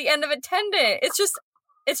S at the end of attendant. It's just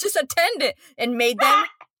attendant and made them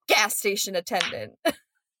gas station attendant. Have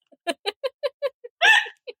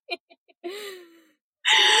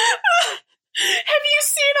you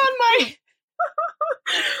seen on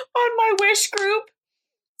my Wish group,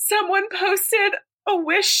 someone posted a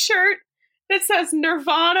Wish shirt that says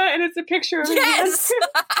Nirvana and it's a picture of yes.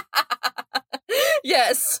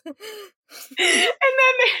 Yes. And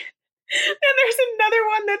then there's another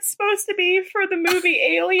one that's supposed to be for the movie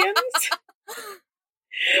Aliens.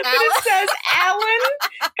 But it says Alan,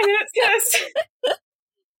 and it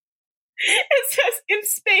says in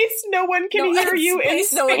space no one can hear you in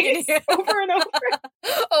space, over and over.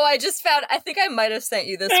 Oh, I think I might have sent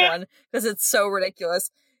you this one because it's so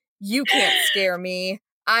ridiculous. You can't scare me.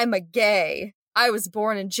 I'm a gay. I was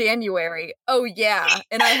born in January. Oh yeah,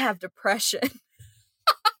 and I have depression.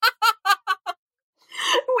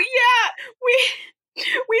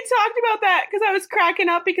 We talked about that because I was cracking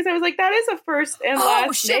up because I was like, that is a first and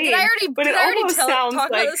last name. Did I already? But it almost sounds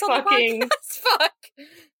like fucking. Fuck.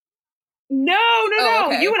 No.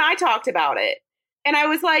 Okay. You and I talked about it, and I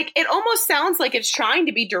was like, it almost sounds like it's trying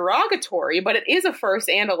to be derogatory, but it is a first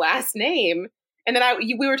and a last name. And then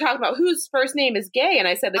we were talking about whose first name is gay, and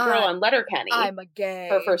I said the girl on Letterkenny. I'm a gay.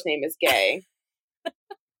 Her first name is gay.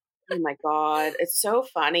 Oh my god, it's so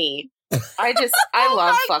funny. I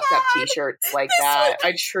love fucked up t-shirts like that.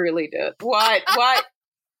 I truly do. What?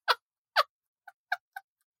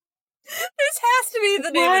 This has to be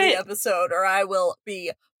the name of the episode, or I will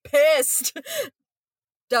be pissed.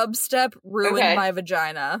 Dubstep ruined my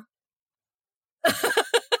vagina.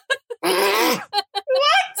 What?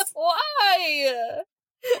 Why?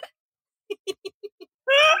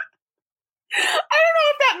 I don't know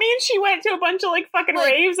if that means she went to a bunch of like fucking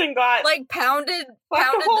raves and got like pounded a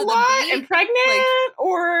whole lot and pregnant,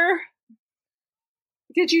 or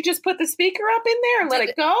did you just put the speaker up in there and let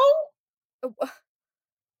it go?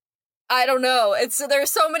 I don't know.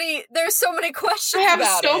 There's so many questions. I have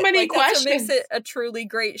about so it. many questions. That's what makes it a truly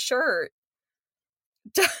great shirt.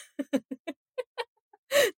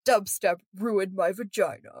 Dubstep ruined my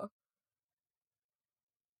vagina.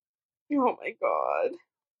 Oh my god.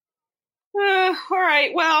 All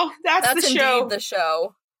right, well, that's the show. The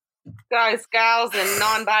show. Guys, gals, and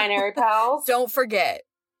non-binary pals. Don't forget,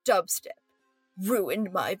 dubstep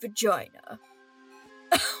ruined my vagina.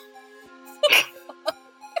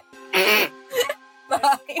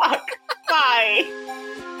 Bye.